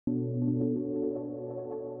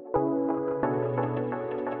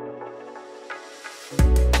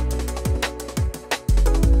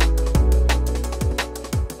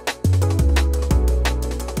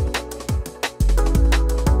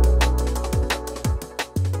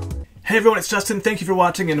Hey everyone, it's Justin. Thank you for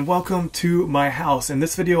watching and welcome to my house. In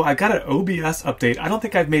this video, I got an OBS update. I don't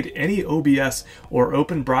think I've made any OBS or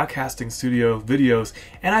Open Broadcasting Studio videos,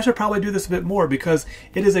 and I should probably do this a bit more because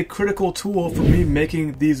it is a critical tool for me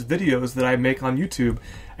making these videos that I make on YouTube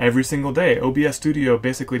every single day. OBS Studio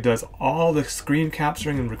basically does all the screen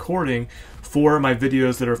capturing and recording for my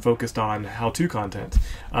videos that are focused on how-to content.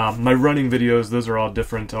 My running videos, those are all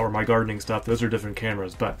different, or my gardening stuff, those are different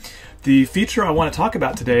cameras. But the feature I want to talk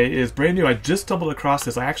about today is brand new. I just stumbled across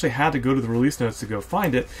this. I actually had to go to the release notes to go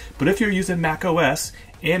find it. But if you're using Mac OS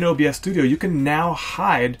and OBS Studio, you can now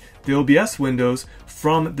hide the OBS windows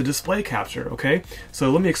from the display capture, okay? So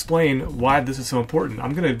let me explain why this is so important.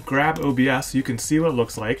 I'm gonna grab OBS so you can see what it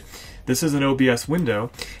looks like. This is an OBS window,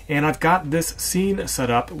 and I've got this scene set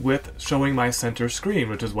up with showing my center screen,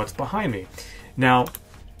 which is what's behind me. Now,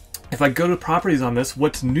 if I go to properties on this,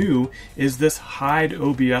 what's new is this hide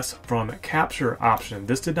OBS from capture option.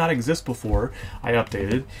 This did not exist before. I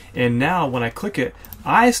updated, and now when I click it,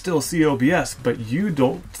 I still see OBS, but you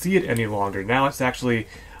don't see it any longer. Now it's actually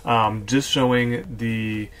just showing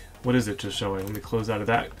the, what is it just showing? Let me close out of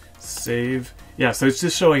that. Save. Yeah, so it's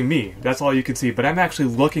just showing me. That's all you can see. But I'm actually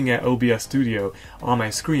looking at OBS Studio on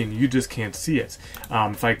my screen. You just can't see it.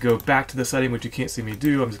 If I go back to the setting, which you can't see me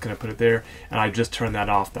do, I'm just going to put it there, and I just turn that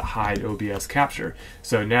off, the hide OBS capture.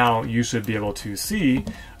 So now you should be able to see,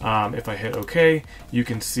 if I hit OK, you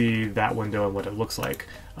can see that window and what it looks like.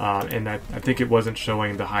 And I think it wasn't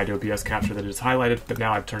showing the hide OBS capture that is highlighted, but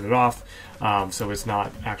now I've turned it off, so it's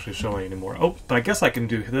not actually showing anymore. Oh, but I guess I can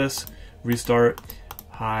do this, restart,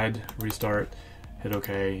 hide, restart, hit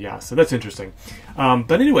OK. Yeah, so that's interesting.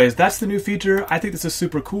 But anyways, that's the new feature. I think this is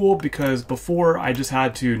super cool because before I just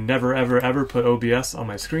had to never, ever, ever put OBS on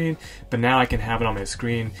my screen, but now I can have it on my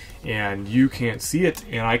screen and you can't see it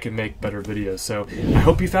and I can make better videos. So I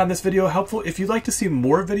hope you found this video helpful. If you'd like to see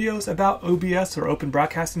more videos about OBS or Open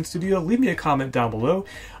Broadcasting Studio, leave me a comment down below.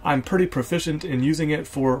 I'm pretty proficient in using it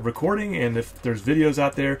for recording, and if there's videos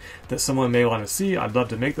out there that someone may want to see, I'd love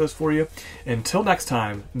to make those for you. Until next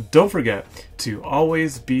time, don't forget to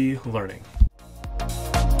always be learning.